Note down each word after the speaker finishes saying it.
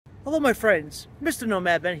Hello my friends, Mr.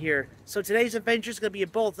 Nomad Ben here. So today's adventure is going to be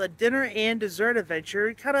both a dinner and dessert adventure.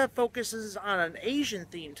 It kind of focuses on an Asian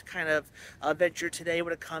themed kind of adventure today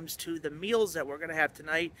when it comes to the meals that we're going to have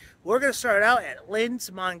tonight. We're going to start out at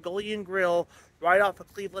Lynn's Mongolian Grill right off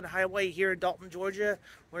of Cleveland Highway here in Dalton, Georgia.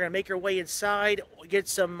 We're going to make our way inside, get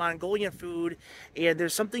some Mongolian food, and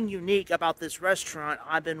there's something unique about this restaurant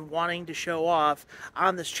I've been wanting to show off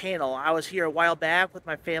on this channel. I was here a while back with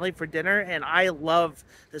my family for dinner, and I love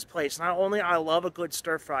this place. Not only I love a good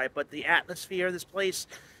stir fry, but the atmosphere of this place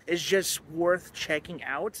is just worth checking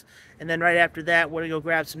out. And then right after that, we're going to go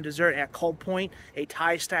grab some dessert at Cold Point, a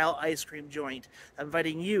Thai-style ice cream joint. I'm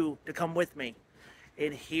inviting you to come with me.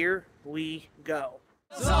 And here we go.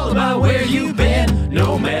 It's all about where you've been,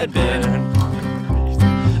 Nomad Ben.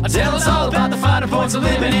 Tell us all about the finer points of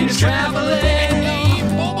living and traveling.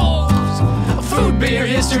 Food, beer,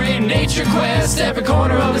 history, nature quest. Every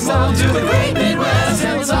corner of the world to the great Midwest.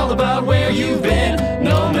 Tell us all about where you've been,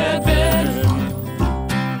 Nomad Ben.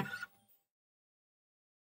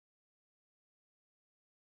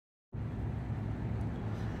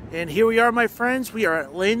 And here we are, my friends. We are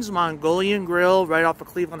at Lynn's Mongolian Grill right off of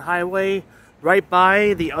Cleveland Highway, right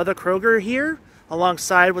by the other Kroger here,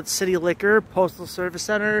 alongside with City Liquor, Postal Service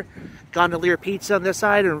Center, Gondolier Pizza on this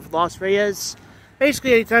side, and Los Reyes.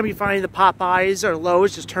 Basically, anytime you find the Popeyes or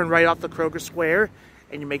Lowe's, just turn right off the Kroger Square,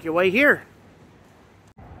 and you make your way here.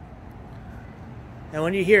 And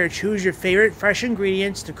when you're here, choose your favorite fresh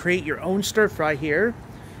ingredients to create your own stir fry here.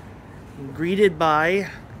 I'm greeted by,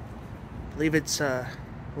 I believe it's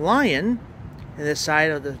Lion in this side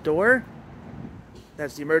of the door.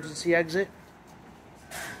 That's the emergency exit.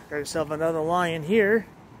 Got yourself another Lion here.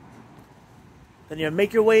 Then you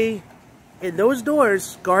make your way in those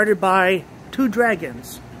doors guarded by two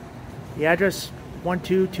dragons. The address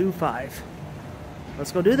 1225.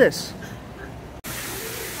 Let's go do this.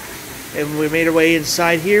 And we made our way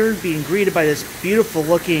inside here, being greeted by this beautiful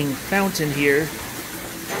looking fountain here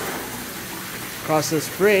across this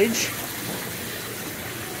bridge.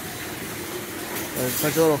 There's a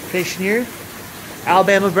bunch of little fish in here.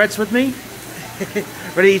 Alabama Brett's with me.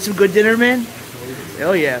 Ready to eat some good dinner, man?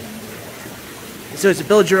 Oh yeah. So it's to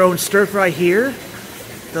build your own stir fry here.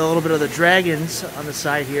 A little bit of the dragons on the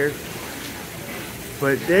side here.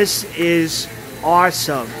 But this is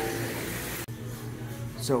awesome.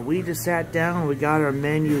 So we just sat down. We got our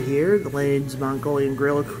menu here. The Lynn's Mongolian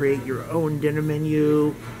Grill. Create your own dinner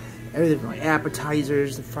menu. Everything from like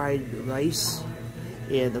appetizers, the fried rice,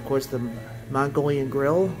 and of course the Mongolian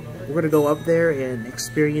Grill. We're going to go up there and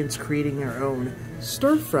experience creating our own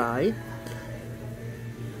stir fry.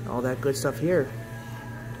 All that good stuff here.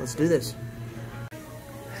 Let's do this.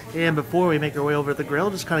 And before we make our way over to the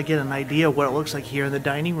grill, just kind of get an idea of what it looks like here in the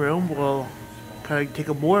dining room. We'll kind of take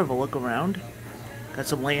a more of a look around. Got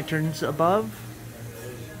some lanterns above.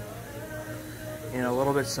 And a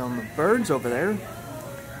little bit some birds over there.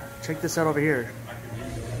 Check this out over here.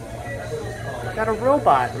 Got a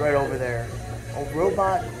robot right over there. A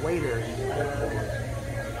robot waiter.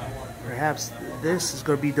 Perhaps this is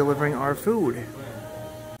going to be delivering our food.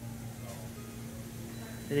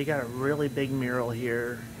 And you got a really big mural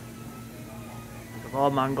here of all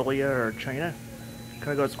Mongolia or China.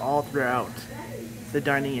 Kind of goes all throughout the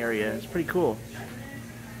dining area. It's pretty cool.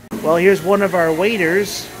 Well, here's one of our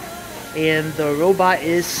waiters, and the robot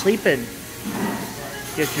is sleeping.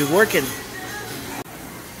 Gets you working.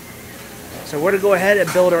 So we're gonna go ahead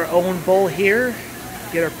and build our own bowl here.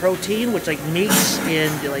 Get our protein, which like meats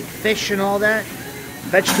and like fish and all that.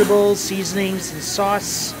 Vegetables, seasonings, and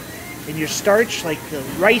sauce. And your starch, like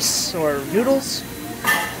rice or noodles.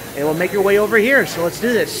 And we'll make our way over here. So let's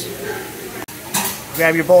do this.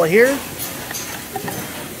 Grab your bowl here.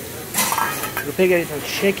 We'll pick out some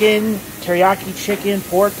chicken, teriyaki chicken,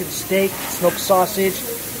 pork and steak, smoked sausage,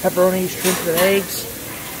 pepperoni, shrimp and eggs.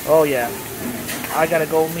 Oh yeah. I gotta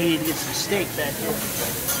go meet and get some steak back here.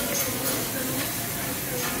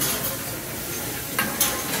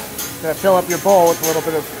 Gotta fill up your bowl with a little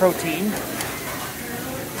bit of protein.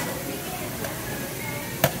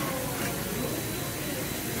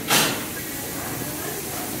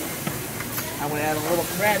 I'm gonna add a little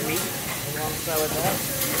crab meat alongside with that.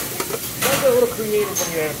 Gotta get a little creative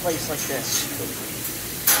when you're at a place like this.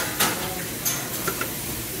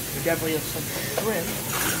 We definitely have some shrimp.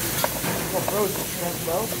 Frozen shrimp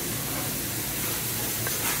though.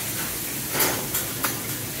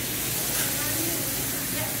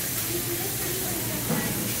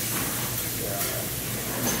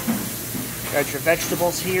 Got your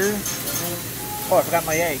vegetables here. Oh, I forgot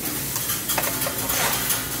my egg.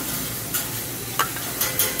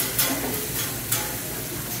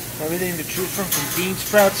 Everything to choose from bean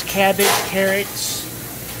sprouts, cabbage, carrots,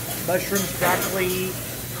 mushrooms, broccoli,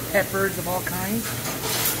 peppers of all kinds.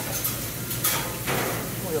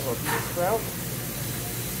 A little bean sprout.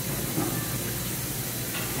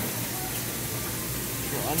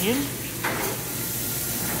 A little onion.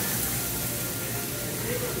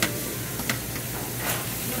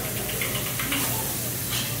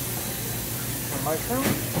 Some mushroom.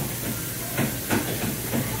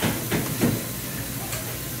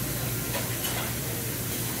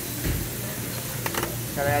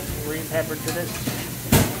 Gotta add some green pepper to this.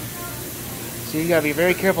 So you gotta be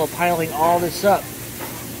very careful of piling all this up.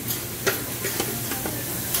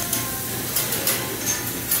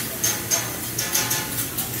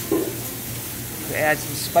 Add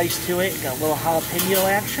some spice to it. Got a little jalapeno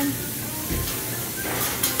action.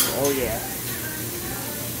 Oh yeah.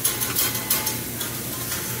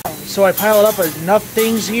 So I piled up enough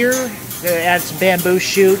things here. Gonna add some bamboo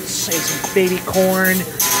shoots and some baby corn,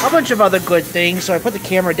 a bunch of other good things. So I put the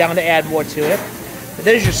camera down to add more to it. But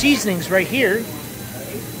there's your seasonings right here.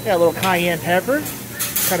 Got a little cayenne pepper.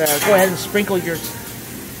 Kind of go ahead and sprinkle your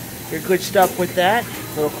good stuff with that.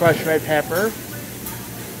 A little crushed red pepper.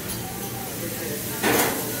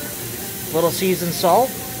 Little seasoned salt,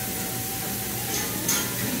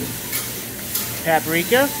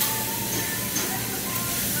 paprika,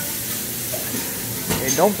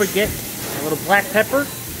 and don't forget a little black pepper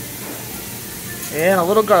and a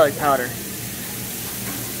little garlic powder.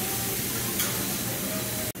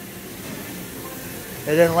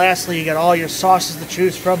 And then lastly, you got all your sauces to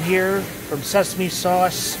choose from here, from sesame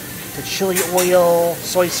sauce to chili oil,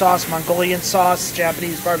 soy sauce, Mongolian sauce,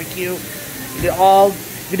 Japanese barbecue. You get all.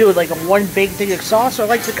 You can do it like a one big thing of sauce, or I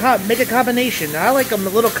like to make a combination. I like a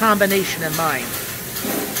little combination in mine.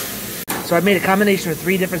 So I made a combination of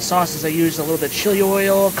 3 different sauces. I used a little bit of chili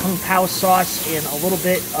oil, Kung Pao sauce, and a little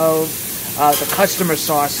bit of the customer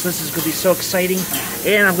sauce. This is going to be so exciting.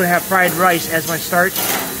 And I'm going to have fried rice as my starch.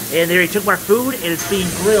 And they already took my food, and it's being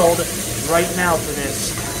grilled right now for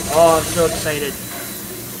this. Oh, I'm so excited.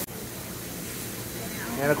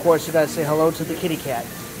 And of course, you got to say hello to the kitty cat.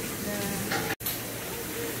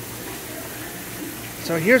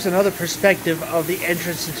 So here's another perspective of the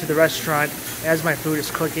entrance into the restaurant as my food is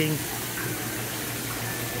cooking.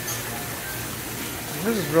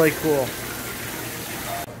 This is really cool.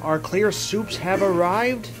 Our clear soups have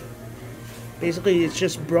arrived. Basically, it's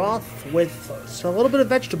just broth with a little bit of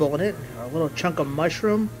vegetable in it. A little chunk of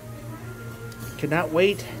mushroom. Cannot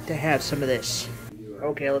wait to have some of this.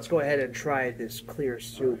 Okay, let's go ahead and try this clear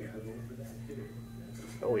soup.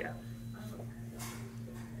 Oh yeah.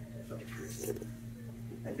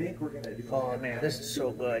 Oh man, this is so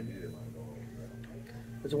good.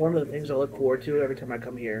 It's one of the things I look forward to every time I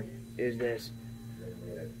come here, is this.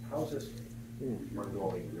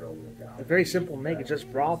 It's very simple to make. It's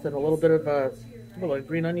just broth and a little bit of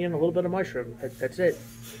green onion, a little bit of mushroom. That's it.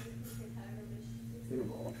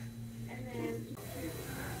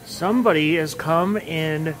 Somebody has come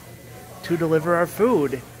in to deliver our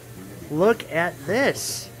food. Look at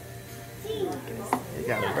this. You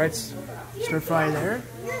got Brett's stir fry there.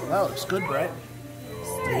 That looks good, Brett.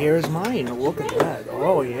 Here's mine. Look at that.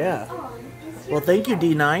 Oh, yeah. Well, thank you,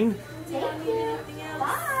 D9.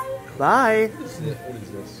 Bye.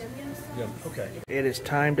 Yeah, okay. It is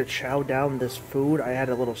time to chow down this food. I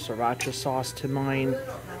added a little sriracha sauce to mine.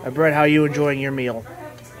 Brett, how are you enjoying your meal?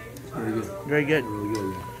 Very good. Very good. Really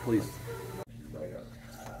good, yeah. Please.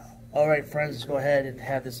 Alright friends, let's go ahead and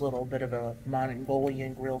have this little bit of a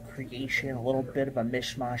Mongolian grill creation, a little bit of a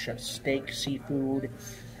mishmash of steak, seafood,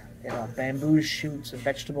 and bamboo shoots and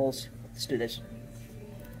vegetables. Let's do this.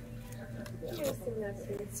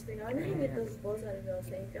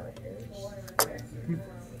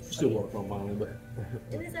 Still working on mine, but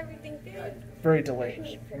And is everything good? Very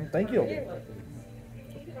delicious. Thank you.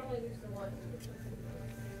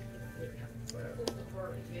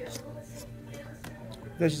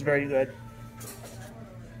 This is very good.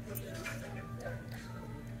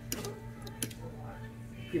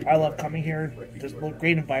 I love coming here. There's a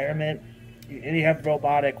great environment. And you have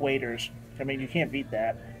robotic waiters. I mean, you can't beat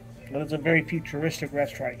that. But it's a very futuristic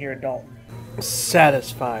restaurant here in Dalton.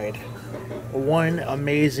 Satisfied. One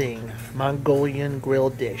amazing Mongolian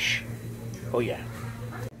grilled dish. Oh yeah.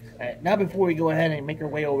 Now before we go ahead and make our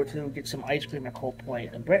way over to get some ice cream at Cold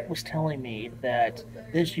Point, and Brett was telling me that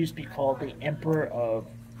this used to be called the Emperor of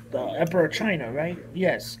China, right?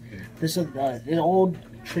 Yes. This is the old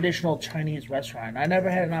traditional Chinese restaurant. I never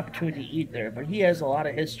had an opportunity to eat there, but he has a lot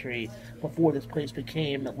of history before this place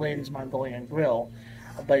became Lynn's Mongolian Grill.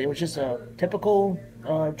 But it was just a typical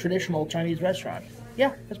traditional Chinese restaurant.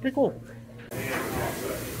 Yeah, that's pretty cool.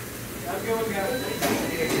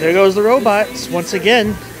 There goes the robots once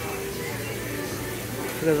again.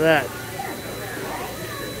 Look at that.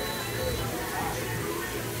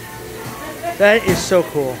 That is so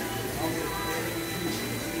cool.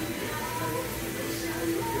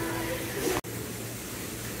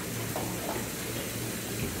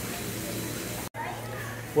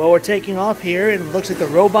 Well, we're taking off here, and it looks like the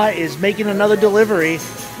robot is making another delivery.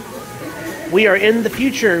 We are in the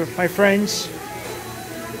future, my friends.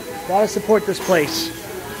 Gotta support this place.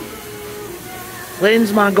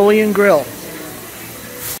 Lynn's Mongolian Grill.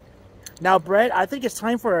 Now, Brett, I think it's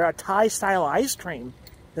time for a Thai-style ice cream.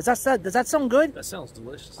 Does that sound good? That sounds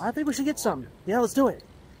delicious. I think we should get some. Yeah, let's do it.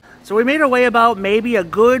 So we made our way about maybe a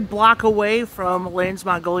good block away from Lynn's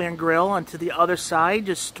Mongolian Grill and to the other side,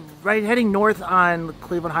 just right heading north on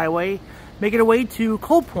Cleveland Highway, making our way to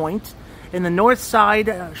Cold Point in the north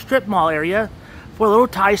side strip mall area for little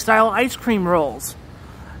Thai-style ice cream rolls.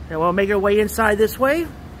 And we'll make our way inside this way,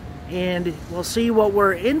 and we'll see what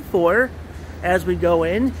we're in for as we go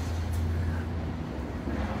in.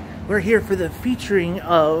 We're here for the featuring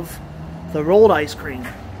of the rolled ice cream.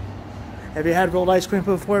 Have you had rolled ice cream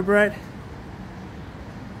before, Brett?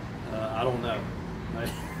 I don't know.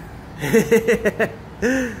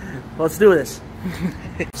 Let's do this.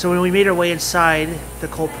 So when we made our way inside the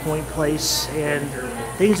Cold Point place and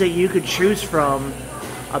things that you could choose from,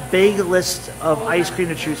 a big list of ice cream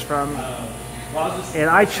to choose from. And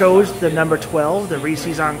I chose the number 12, the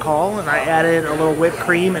Reese's On Call, and I added a little whipped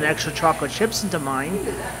cream and extra chocolate chips into mine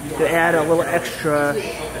to add a little extra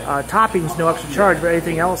toppings, no extra charge, but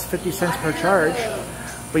anything else, 50 cents per charge.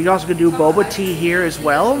 But you also can do boba tea here as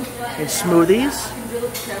well, and smoothies,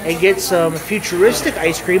 and get some futuristic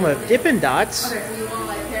ice cream with Dippin' Dots.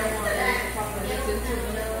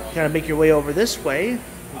 Kind of make your way over this way.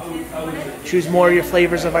 Choose more of your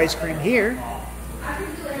flavors of ice cream here.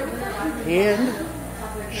 And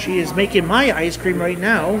she is making my ice cream right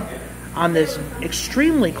now on this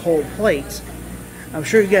extremely cold plate. I'm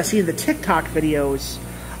sure you guys seen the TikTok videos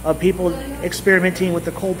of people experimenting with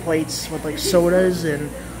the cold plates with like sodas and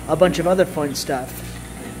a bunch of other fun stuff.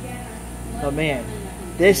 But man,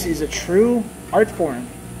 this is a true art form.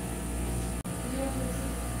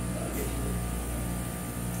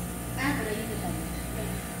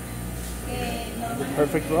 The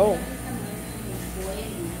perfect roll.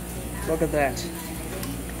 Look at that.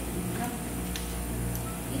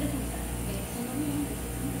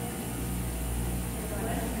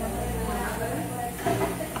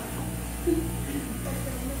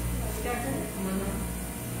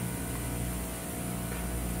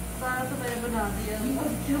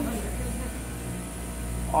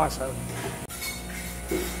 Awesome.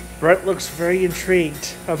 Brett looks very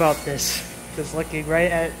intrigued about this. Just looking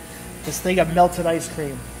right at this thing of melted ice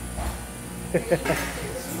cream.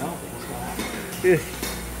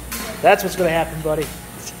 That's what's going to happen, buddy.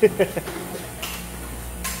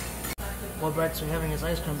 While Brett's having his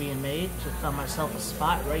ice cream being made, just found myself a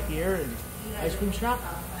spot right here in the ice cream shop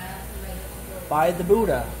by the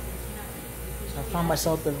Buddha. So I found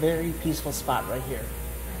myself a very peaceful spot right here.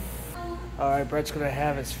 Alright, Brett's going to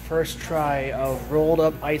have his first try of rolled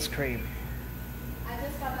up ice cream.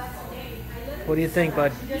 What do you think,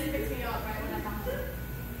 bud? Good.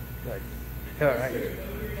 Alright.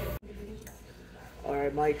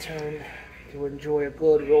 Alright, my turn to enjoy a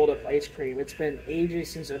good rolled up ice cream. It's been ages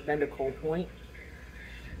since I've been to Cold Point.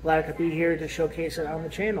 Glad I could be here to showcase it on the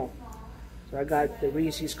channel. So I got the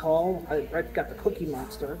Reese's Call. I got the Cookie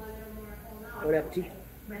Monster. Good appetit.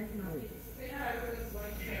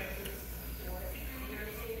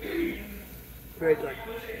 Very good.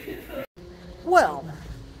 Well,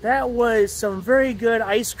 that was some very good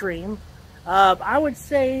ice cream. I would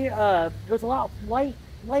say it was a lot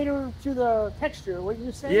lighter to the texture. What did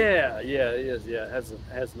you say? Yeah, it is. Yeah, it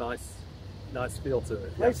has a nice feel to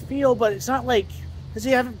it. Nice feel, but it's not like, because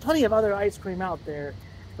you have plenty of other ice cream out there,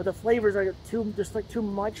 but the flavors are too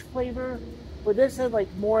much flavor. But this had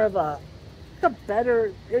like more of a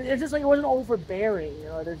better. It's just like it wasn't overbearing. You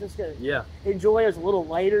know, they're just gonna enjoy it as a little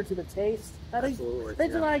lighter to the taste. Absolutely.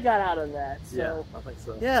 That's what I got out of that. So, yeah, I think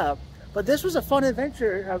so. Yeah, but this was a fun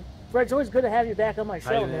adventure. Brett, it's always good to have you back on my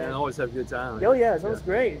show, man. I always have a good time. Oh yeah, that was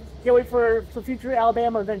great. Can't wait for some future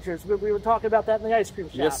Alabama adventures. We were talking about that in the ice cream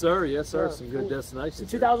shop. Yes, sir. Yes, sir. Some good destinations. In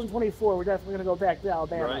 2024, we're definitely going to go back to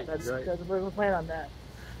Alabama. Right, That's right. we're going to plan on that.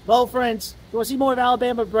 Well, friends, if you want to see more of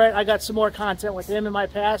Alabama Brett, I got some more content with him in my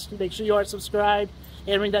past. Make sure you are subscribed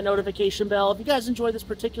and ring that notification bell. If you guys enjoyed this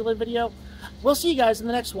particular video, we'll see you guys in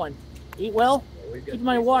the next one. Eat well. Keep in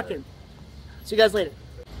mind walking. See you guys later.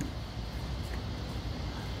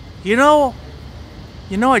 You know,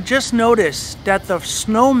 You know, I just noticed that the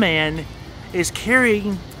snowman is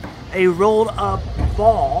carrying a rolled up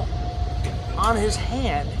ball on his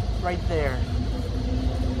hand right there.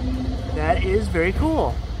 That is very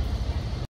cool.